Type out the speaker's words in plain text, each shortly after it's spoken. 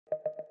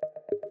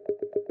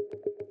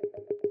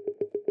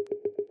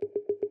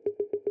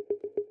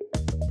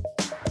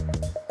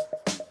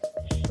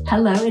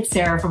Hello, it's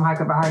Sarah from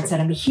Hardcover Hearts,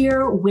 and I'm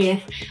here with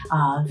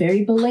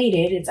very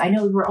belated. I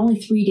know we're only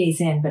 3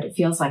 days in, but it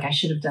feels like I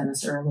should have done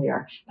this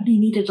earlier, but I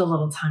needed a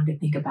little time to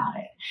think about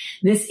it.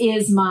 This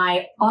is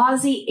my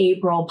Aussie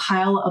April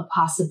pile of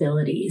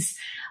possibilities.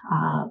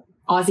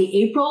 Aussie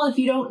April, if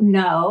you don't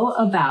know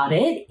about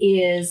it,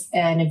 is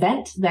an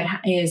event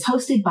that is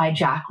hosted by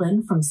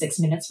Jaclyn from 6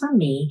 Minutes From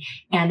Me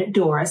and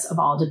Doris of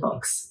All the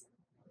Books.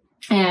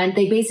 And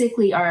they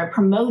basically are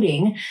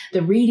promoting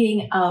the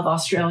reading of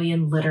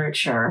Australian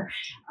literature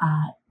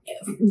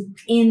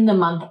in the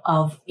month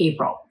of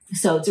April.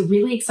 So it's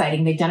really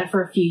exciting. They've done it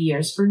for a few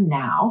years for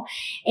now.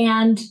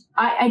 And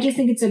I just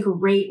think it's a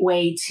great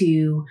way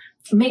to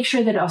make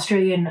sure that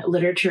Australian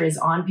literature is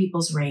on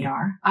people's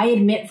radar. I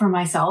admit for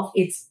myself,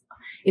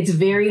 it's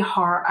very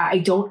hard. I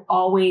don't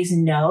always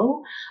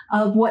know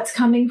of what's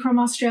coming from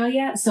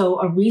Australia. So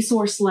a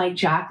resource like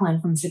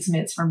Jaclyn from 6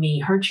 Minutes From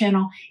Me, her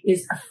channel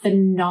is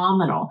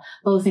phenomenal,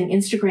 both in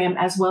Instagram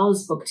as well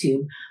as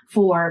BookTube,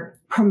 for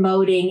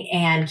promoting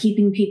and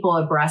keeping people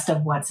abreast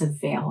of what's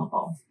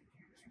available.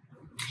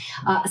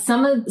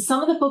 Some of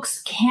the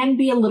books can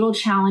be a little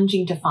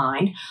challenging to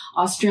find.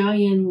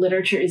 Australian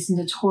literature is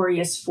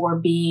notorious for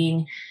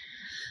being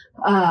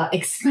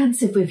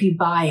expensive if you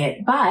buy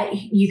it, but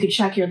you could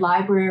check your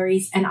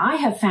libraries. And I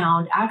have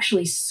found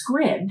actually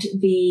Scribd,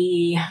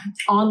 the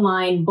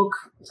online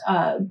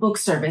book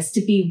service,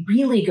 to be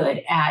really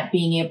good at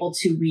being able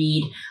to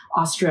read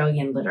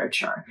Australian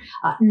literature.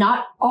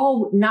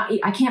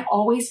 I can't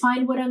always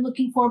find what I'm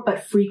looking for,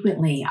 but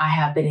frequently I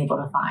have been able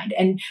to find.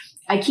 And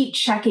I keep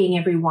checking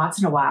every once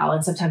in a while,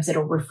 and sometimes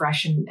it'll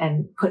refresh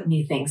and put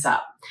new things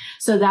up.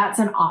 So that's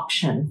an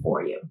option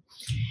for you.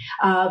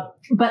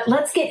 But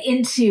let's get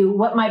into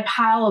what my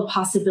pile of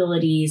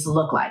possibilities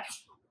look like.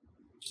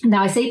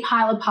 Now, I say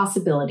pile of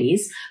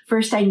possibilities.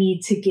 First, I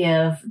need to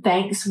give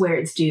thanks where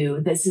it's due.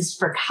 This is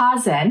for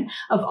Kazen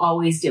of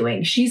Always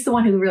Doing. She's the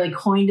one who really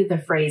coined the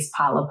phrase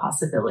pile of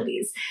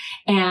possibilities.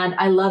 And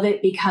I love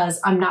it because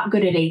I'm not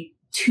good at a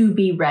to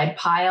be read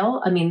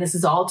pile. I mean, this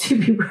is all to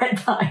be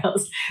read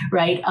piles,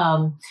 right?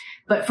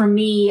 But for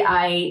me,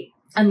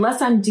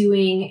 unless I'm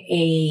doing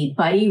a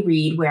buddy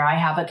read where I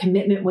have a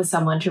commitment with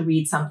someone to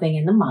read something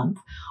in the month,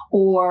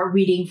 or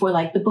reading for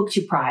like the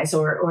BookTube prize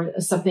or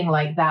something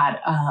like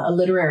that, a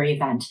literary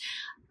event,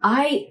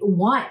 I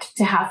want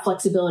to have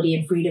flexibility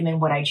and freedom in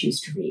what I choose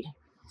to read.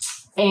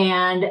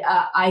 And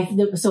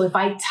so if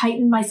I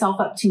tighten myself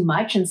up too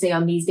much and say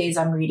on these days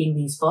I'm reading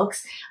these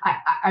books,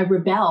 I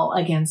rebel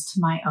against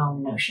my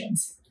own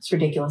notions. It's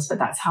ridiculous, but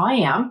that's how I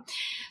am.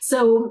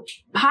 So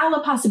pile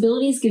of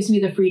possibilities gives me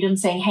the freedom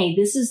saying, hey,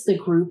 this is the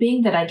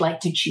grouping that I'd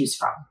like to choose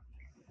from.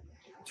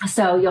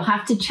 So you'll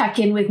have to check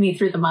in with me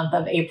through the month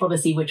of April to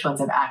see which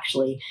ones I've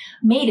actually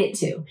made it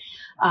to.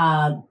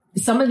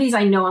 Some of these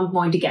I know I'm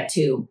going to get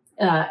to.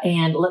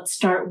 And let's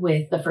start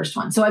with the first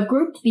one. So I've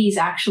grouped these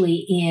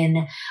actually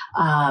in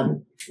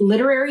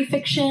literary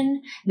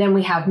fiction. Then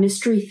we have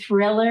mystery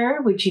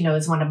thriller, which you know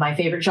is one of my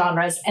favorite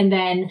genres, and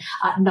then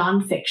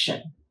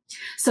nonfiction.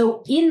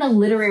 So in the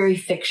literary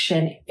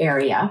fiction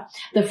area,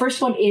 the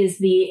first one is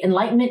The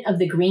Enlightenment of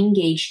the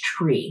Greengage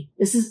Tree.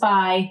 This is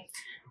by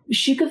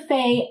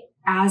Shokoofeh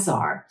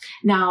Azar.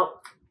 Now,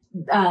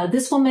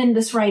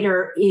 this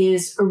writer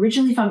is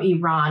originally from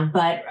Iran,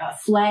 but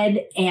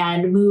fled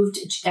and moved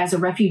as a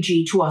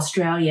refugee to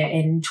Australia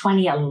in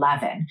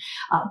 2011.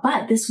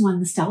 But this won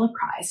the Stella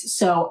Prize.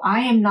 So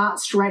I am not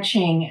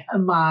stretching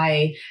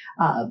my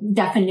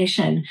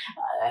definition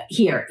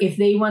here. If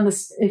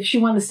she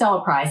won the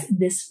Stella Prize,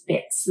 this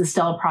fits. The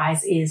Stella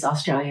Prize is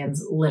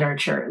Australia's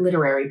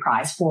literary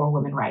prize for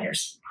women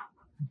writers.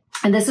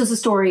 And this is a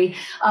story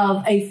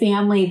of a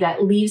family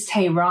that leaves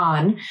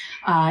Tehran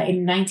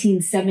in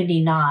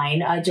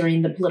 1979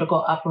 during the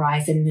political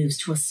uprising and moves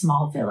to a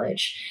small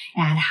village,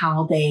 and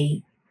how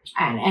they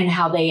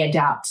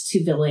adapt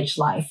to village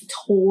life,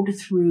 told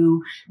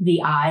through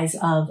the eyes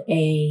of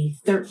a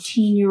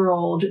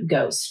 13-year-old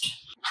ghost.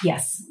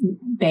 Yes,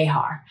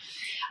 Behar.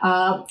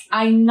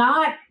 I'm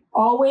not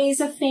always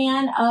a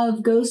fan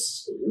of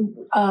ghost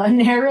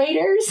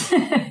narrators,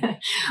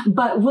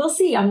 but we'll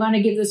see. I'm going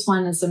to give this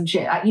one some,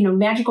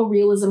 magical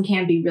realism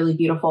can be really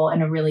beautiful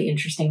and a really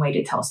interesting way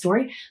to tell a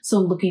story. So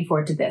I'm looking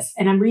forward to this.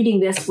 And I'm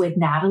reading this with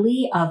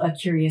Natalie of A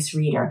Curious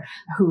Reader,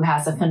 who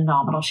has a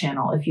phenomenal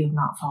channel if you've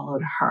not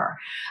followed her.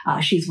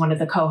 She's one of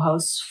the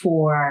co-hosts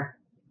for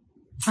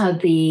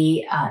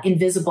the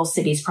Invisible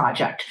Cities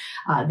Project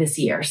this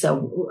year.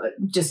 So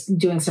just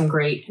doing some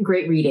great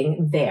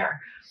reading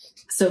there.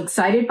 So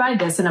excited by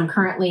this, and I'm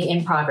currently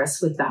in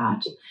progress with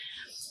that.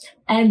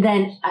 And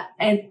then,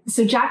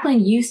 so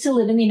Jaclyn used to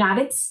live in the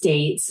United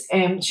States,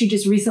 and she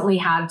just recently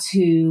had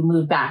to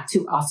move back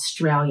to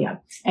Australia.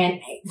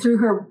 And through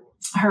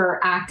her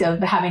act of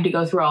having to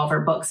go through all of her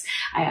books,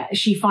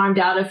 she farmed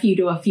out a few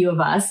to a few of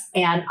us,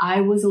 and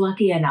I was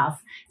lucky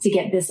enough to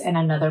get this and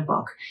another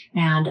book.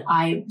 And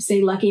I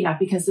say lucky enough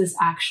because this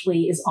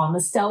actually is on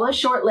the Stella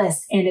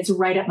shortlist, and it's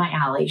right up my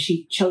alley.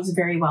 She chose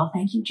very well.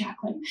 Thank you,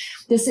 Jaclyn.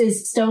 This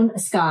is Stone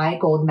Sky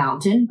Gold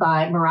Mountain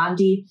by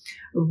Mirandi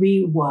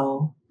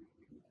Riwoe.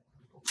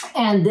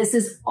 And this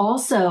is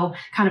also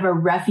kind of a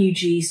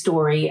refugee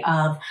story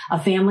of a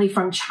family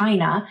from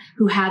China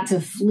who had to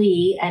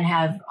flee and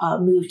have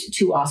moved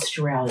to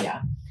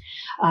Australia.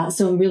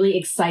 So I'm really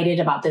excited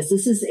about this.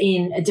 This is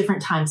in a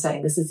different time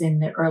setting. This is in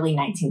the early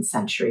 19th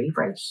century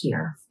right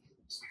here.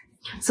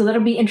 So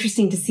that'll be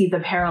interesting to see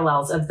the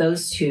parallels of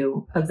those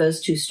two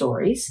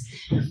stories.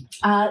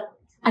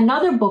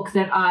 Another book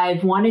that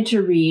I've wanted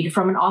to read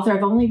from an author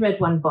I've only read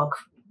one book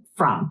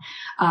from.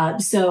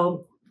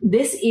 So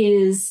this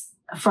is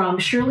from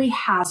Shirley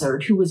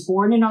Hazzard, who was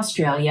born in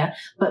Australia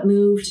but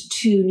moved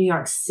to New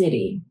York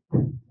City.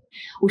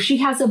 Well, she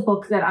has a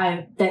book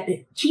that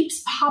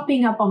keeps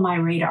popping up on my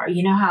radar.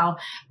 You know how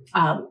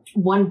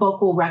one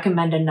book will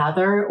recommend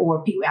another,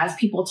 or as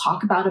people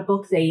talk about a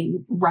book, they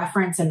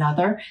reference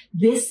another.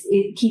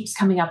 It keeps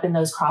coming up in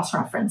those cross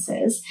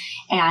references,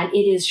 and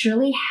it is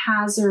Shirley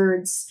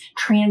Hazzard's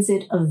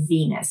Transit of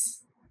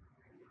Venus.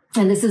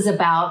 And this is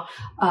about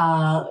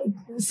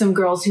some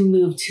girls who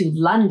move to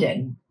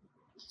London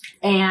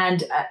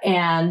and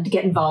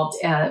get involved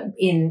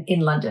in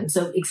London.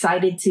 So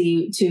excited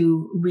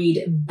to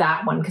read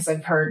that one because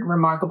I've heard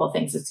remarkable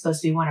things. It's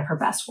supposed to be one of her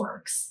best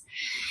works.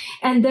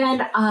 And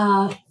then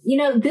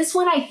this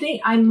one I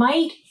think I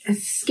might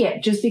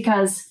skip just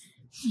because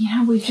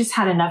we've just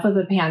had enough of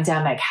a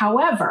pandemic.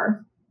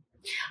 However,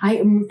 I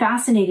am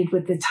fascinated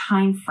with the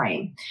time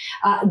frame.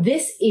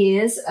 This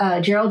is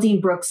Geraldine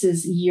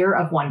Brooks's Year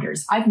of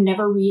Wonders. I've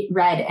never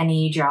read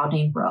any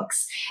Geraldine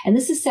Brooks, and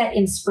this is set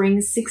in spring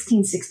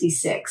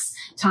 1666,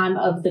 time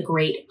of the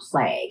Great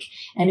Plague.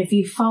 And if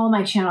you follow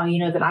my channel, you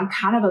know that I'm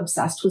kind of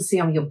obsessed with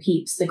Samuel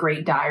Pepys, the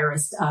great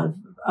diarist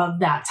of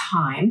that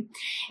time.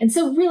 And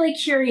so really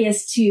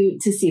curious to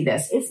see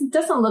this. It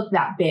doesn't look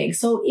that big.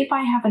 So if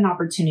I have an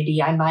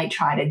opportunity, I might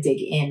try to dig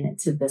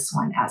into this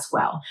one as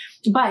well.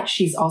 But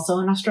she's also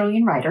an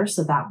Australian writer,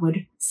 so that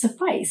would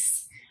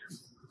suffice.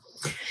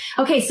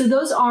 Okay, so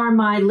those are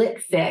my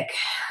lit fic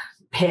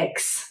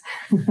picks.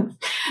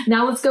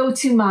 Now let's go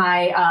to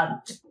my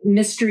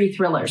mystery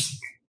thrillers.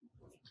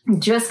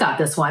 Just got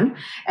this one,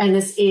 and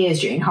this is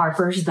Jane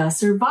Harper's The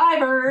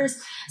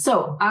Survivors.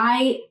 So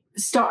I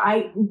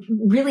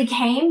really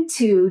came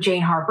to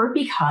Jane Harper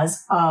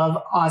because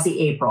of Aussie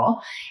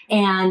April,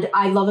 and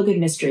I love a good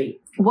mystery.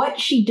 What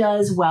she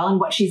does well and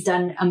what she's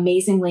done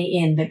amazingly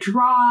in The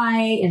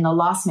Dry, in The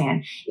Lost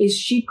Man, is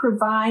she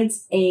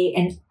provides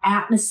an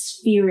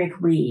atmospheric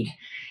read.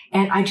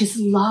 And I just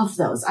love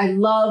those. I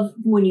love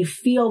when you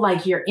feel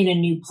like you're in a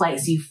new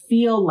place. You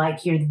feel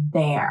like you're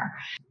there.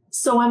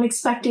 So I'm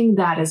expecting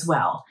that as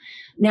well.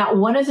 Now,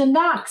 one of the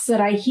knocks that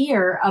I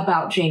hear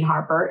about Jane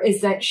Harper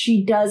is that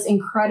she does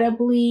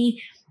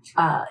incredibly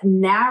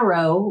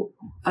narrow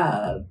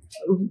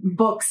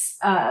books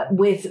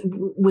with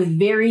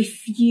very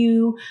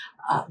few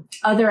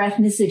other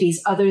ethnicities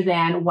other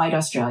than white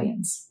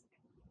Australians.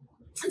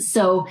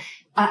 So,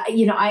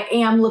 I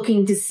am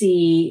looking to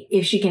see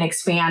if she can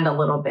expand a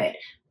little bit.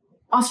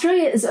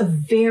 Australia is a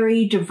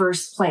very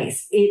diverse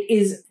place. It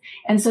is.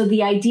 And so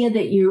the idea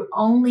that you're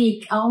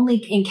only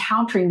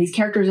encountering, these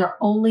characters are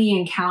only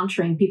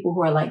encountering people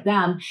who are like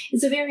them,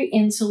 is a very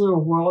insular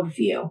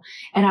worldview.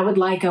 And I would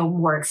like a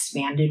more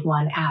expanded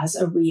one as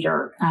a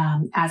reader,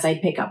 as I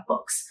pick up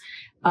books.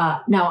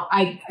 Now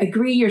I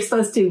agree you're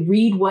supposed to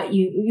read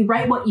you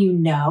write what you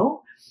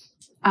know.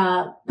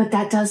 But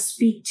that does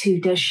speak to,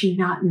 does she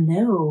not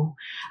know?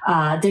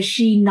 Does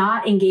she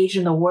not engage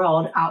in the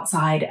world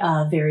outside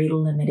a very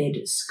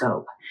limited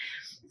scope?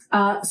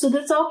 So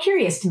that's all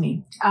curious to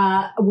me.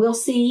 We'll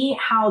see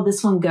how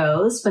this one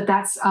goes, but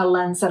that's a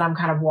lens that I'm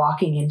kind of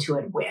walking into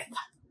it with.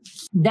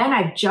 Then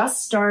I've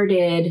just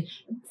started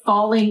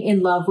falling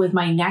in love with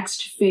my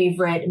next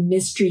favorite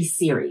mystery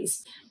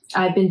series.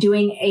 I've been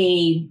doing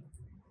a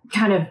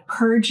kind of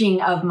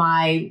purging of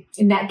my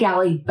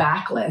NetGalley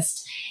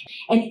backlist.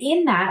 And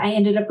in that, I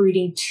ended up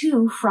reading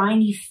 2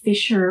 Phryne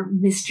Fisher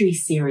mystery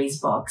series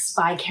books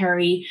by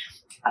Kerry,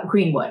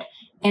 Greenwood.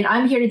 And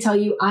I'm here to tell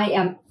you, I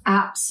am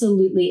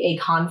absolutely a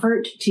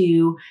convert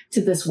to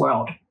this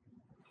world.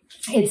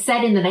 It's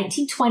set in the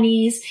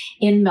 1920s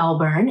in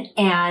Melbourne,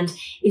 and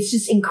it's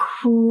just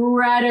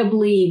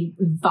incredibly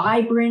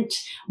vibrant.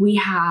 We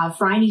have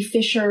Phryne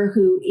Fisher,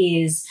 who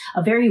is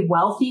a very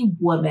wealthy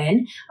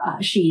woman.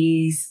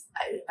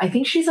 I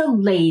think she's a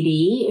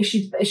lady.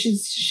 She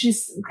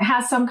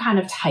has some kind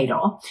of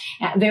title,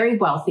 very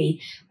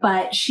wealthy,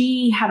 but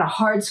she had a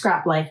hard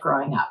scrap life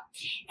growing up,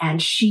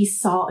 and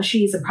she's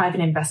a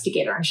private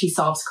investigator and she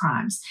solves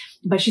crimes,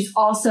 but she's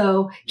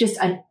also just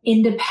an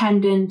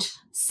independent,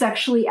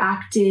 sexually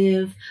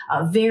active,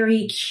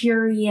 very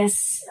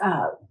curious,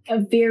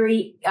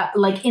 very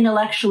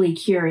intellectually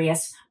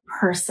curious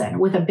person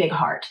with a big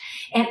heart.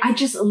 And I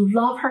just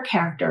love her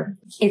character.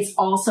 It's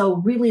also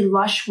really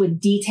lush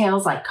with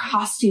details like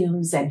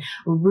costumes and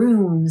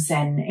rooms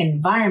and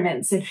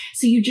environments. And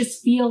so you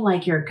just feel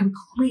like you're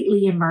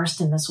completely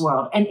immersed in this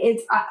world. And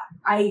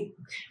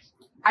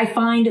I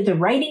find the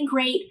writing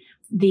great.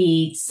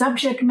 The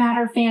subject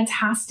matter,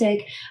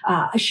 fantastic.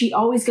 She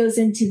always goes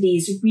into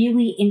these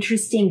really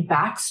interesting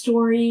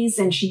backstories,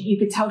 and you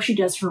could tell she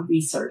does her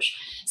research.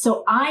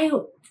 So I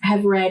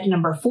have read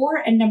number 4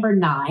 and number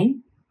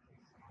 9.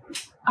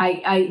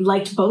 I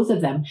liked both of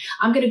them.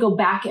 I'm going to go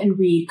back and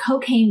read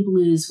Cocaine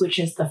Blues, which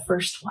is the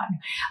first one.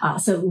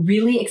 So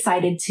really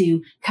excited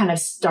to kind of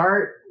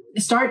start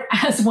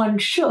as one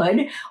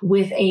should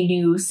with a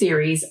new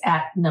series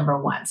at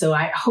number 1. So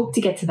I hope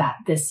to get to that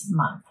this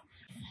month.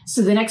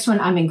 So the next one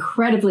I'm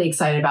incredibly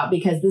excited about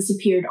because this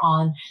appeared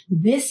on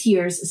this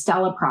year's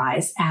Stella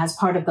Prize as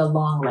part of the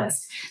long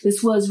list.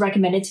 This was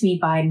recommended to me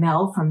by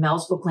Mel from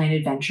Mel's Bookland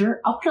Adventure.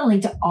 I'll put a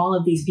link to all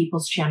of these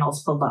people's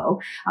channels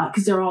below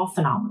because they're all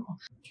phenomenal.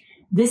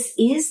 This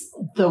is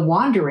The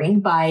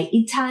Wandering by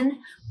Intan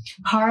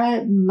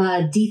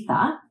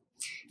Paramaditha.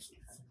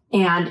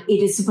 And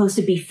it is supposed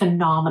to be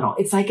phenomenal.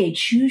 It's like a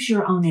choose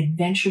your own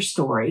adventure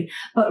story,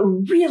 but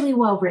really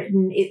well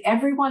written.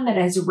 Everyone that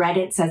has read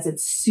it says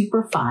it's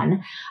super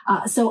fun.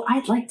 So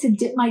I'd like to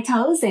dip my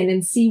toes in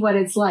and see what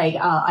it's like.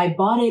 I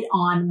bought it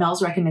on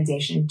Mel's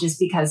recommendation just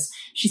because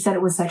she said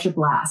it was such a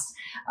blast.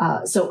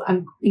 So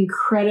I'm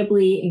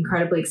incredibly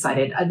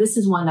excited. This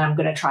is one that I'm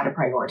going to try to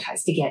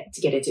prioritize to get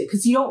into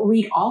because you don't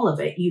read all of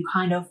it. You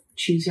kind of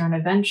choose your own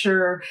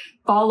adventure,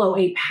 follow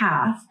a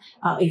path.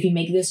 If you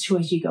make this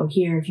choice, you go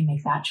here. If you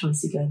make that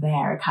choice, you go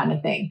there, kind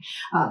of thing.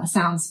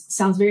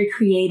 Sounds very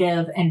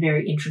creative and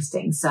very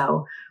interesting.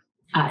 So,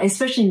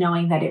 especially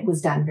knowing that it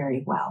was done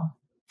very well.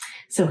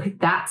 So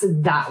that's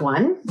that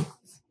one.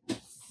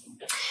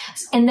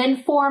 And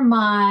then for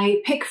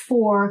my pick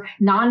for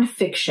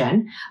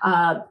nonfiction,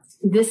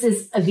 this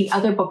is the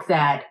other book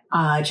that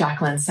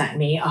Jaclyn sent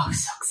me. Oh,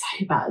 so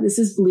excited about it. This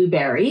is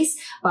Blueberries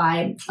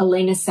by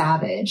Ellena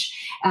Savage.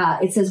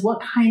 It says,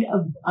 what kind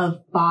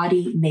of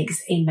body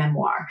makes a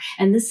memoir?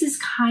 And this is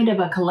kind of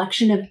a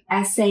collection of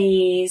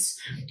essays.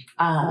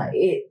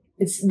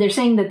 They're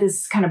saying that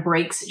this kind of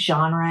breaks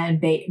genre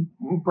and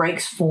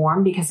breaks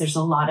form because there's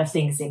a lot of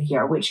things in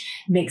here, which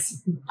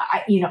makes,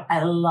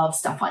 I love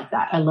stuff like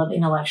that. I love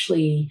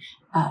intellectually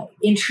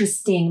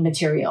interesting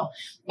material.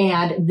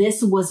 And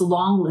this was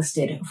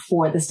longlisted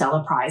for the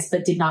Stella Prize,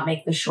 but did not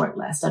make the short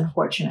list,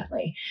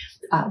 unfortunately.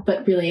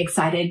 But really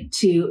excited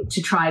to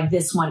try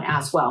this one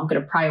as well. I'm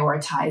going to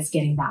prioritize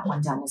getting that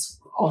one done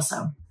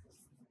also.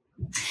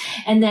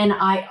 And then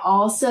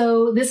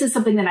this is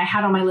something that I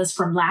had on my list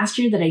from last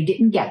year that I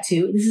didn't get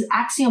to. This is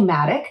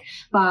Axiomatic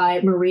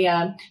by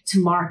Maria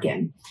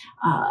Tumarkin.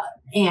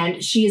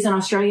 And she is an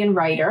Australian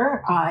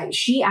writer.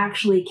 She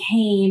actually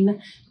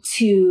came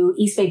to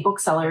East Bay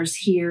Booksellers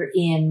here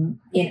in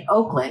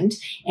Oakland,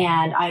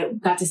 and I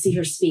got to see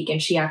her speak,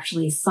 and she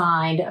actually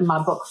signed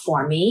my book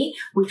for me,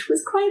 which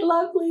was quite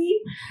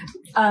lovely.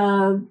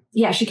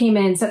 She came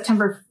in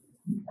September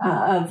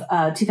of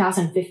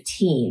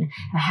 2015.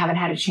 I haven't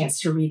had a chance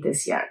to read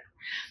this yet.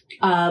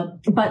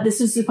 But this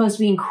is supposed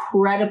to be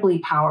incredibly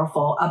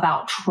powerful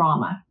about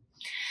trauma.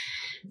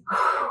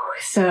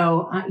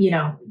 So,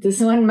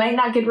 this one might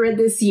not get read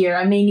this year.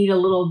 I may need a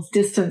little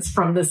distance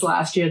from this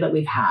last year that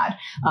we've had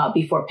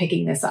before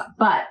picking this up.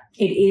 But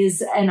it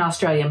is an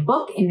Australian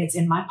book, and it's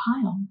in my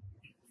pile.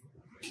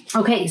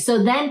 Okay,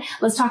 so then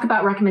let's talk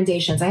about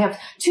recommendations. I have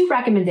 2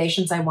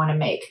 recommendations I want to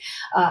make,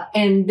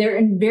 and they're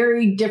in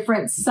very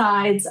different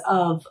sides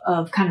of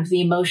kind of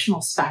the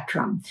emotional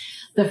spectrum.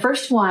 The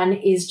first one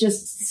is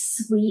just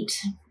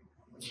sweet,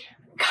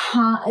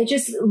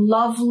 just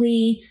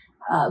lovely,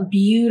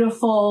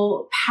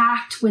 beautiful,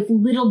 packed with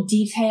little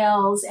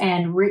details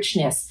and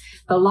richness.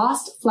 The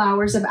Lost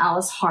Flowers of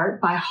Alice Hart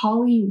by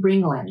Holly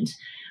Ringland.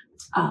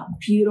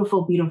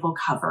 Beautiful, beautiful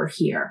cover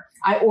here.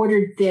 I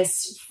ordered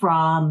this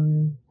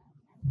from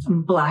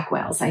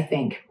Blackwell's, I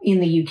think, in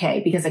the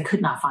UK because I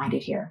could not find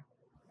it here.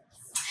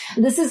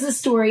 This is the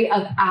story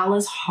of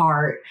Alice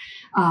Hart,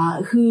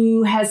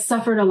 who has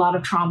suffered a lot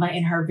of trauma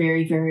in her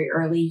very, very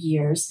early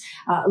years.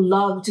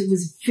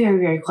 Was very,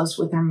 very close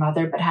with her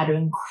mother, but had an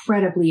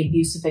incredibly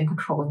abusive and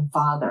controlling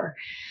father.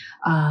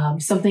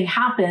 Something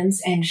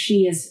happens and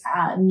she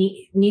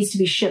needs to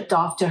be shipped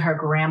off to her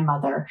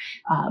grandmother.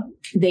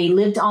 They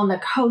lived on the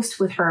coast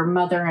with her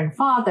mother and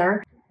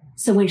father.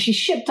 So when she's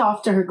shipped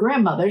off to her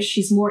grandmother,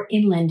 she's more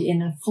inland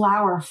in a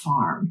flower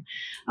farm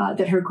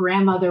that her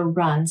grandmother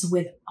runs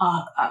with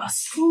a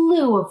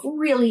slew of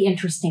really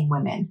interesting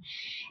women.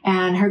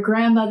 And her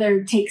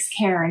grandmother takes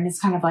care and is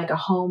kind of like a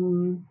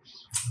home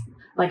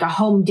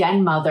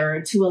den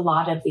mother to a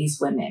lot of these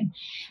women.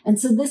 And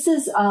so this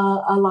is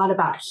a lot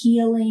about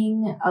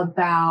healing,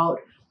 about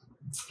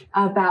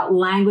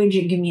language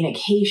and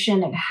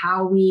communication and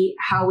how we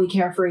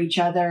care for each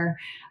other,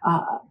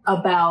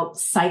 about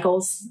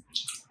cycles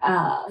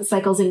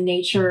in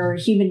nature,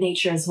 human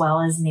nature, as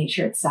well as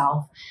nature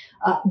itself.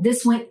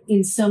 This went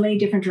in so many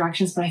different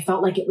directions, but I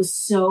felt like it was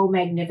so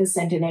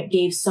magnificent and it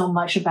gave so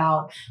much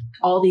about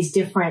all these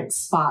different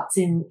spots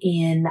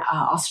in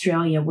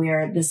Australia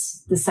where the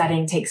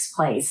setting takes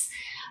place.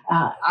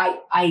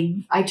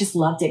 I just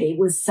loved it. It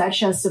was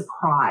such a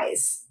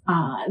surprise.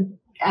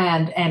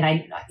 And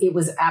it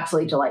was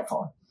absolutely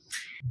delightful.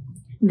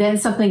 Then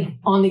something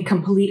on the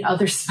complete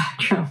other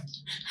spectrum,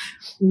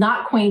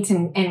 not quaint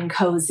and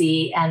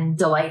cozy and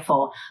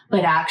delightful,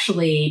 but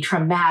actually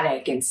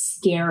traumatic and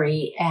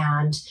scary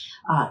and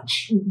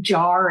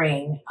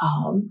jarring,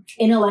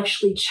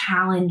 intellectually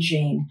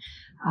challenging,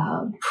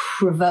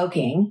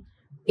 provoking,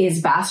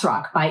 is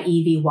Basrock by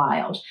Evie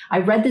Wyld. I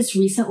read this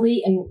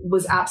recently and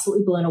was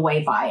absolutely blown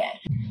away by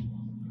it.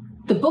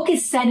 The book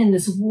is set in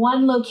this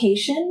one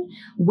location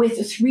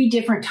with 3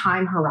 different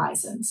time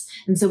horizons.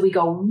 And so we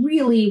go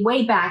really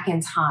way back in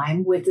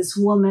time with this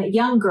woman,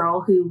 young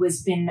girl who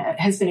has been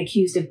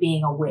accused of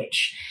being a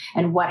witch,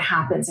 and what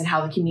happens and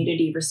how the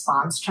community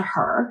responds to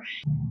her.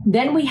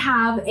 Then we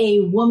have a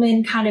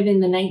woman kind of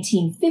in the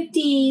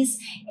 1950s,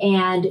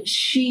 and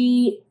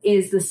she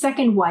is the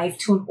second wife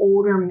to an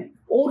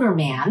older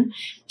man,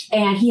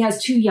 and he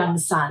has 2 young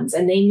sons,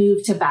 and they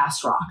move to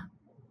Basrock.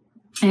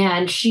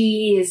 And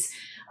she is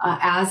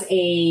as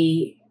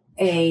a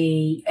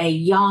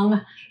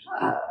young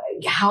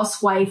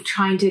housewife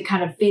trying to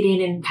kind of fit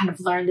in and kind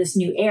of learn this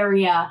new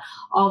area.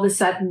 All of a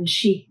sudden,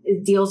 she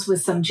deals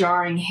with some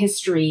jarring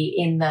history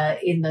in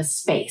the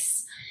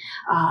space,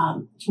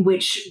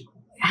 which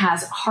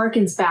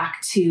harkens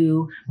back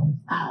to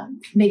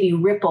maybe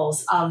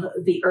ripples of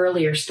the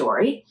earlier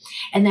story.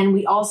 And then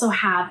we also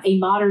have a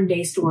modern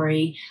day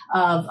story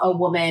of a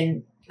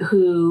woman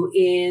who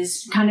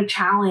is kind of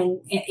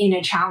in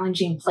a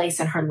challenging place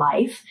in her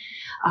life,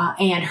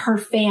 and her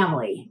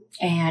family.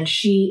 And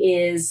she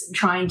is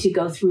trying to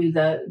go through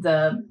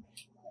the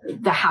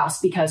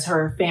house because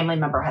her family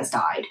member has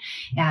died,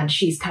 and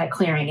she's kind of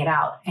clearing it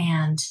out.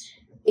 And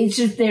it's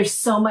just, there's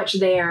so much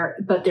there,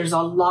 but there's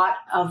a lot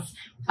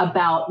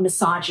about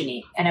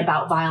misogyny and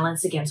about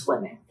violence against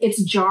women.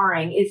 It's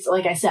jarring. It's,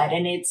 like I said,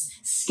 and it's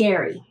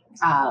scary.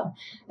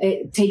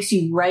 It takes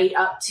you right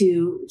up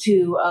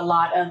to a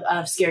lot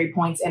of scary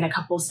points and a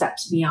couple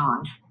steps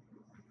beyond.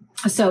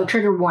 So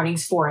trigger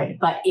warnings for it,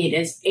 but it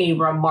is a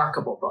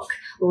remarkable book.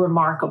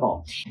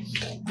 Remarkable.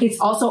 It's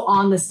also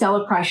on the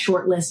Stella Prize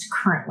shortlist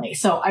currently.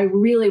 So I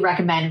really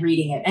recommend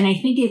reading it. And I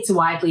think it's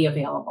widely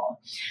available,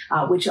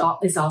 which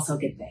is also a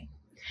good thing.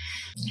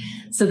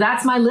 So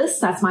that's my list.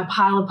 That's my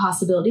pile of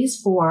possibilities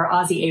for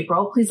Aussie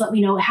April. Please let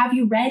me know, have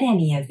you read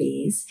any of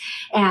these?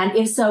 And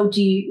if so,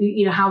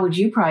 how would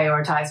you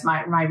prioritize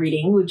my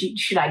reading?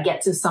 Should I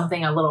get to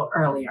something a little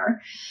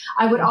earlier?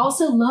 I would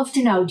also love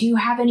to know, do you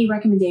have any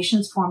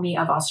recommendations for me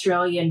of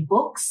Australian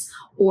books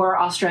or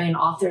Australian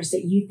authors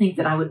that you think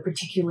that I would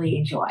particularly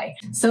enjoy?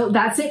 So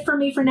that's it for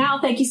me for now.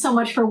 Thank you so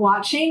much for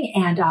watching,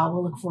 and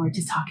we'll look forward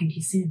to talking to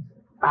you soon.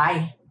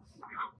 Bye.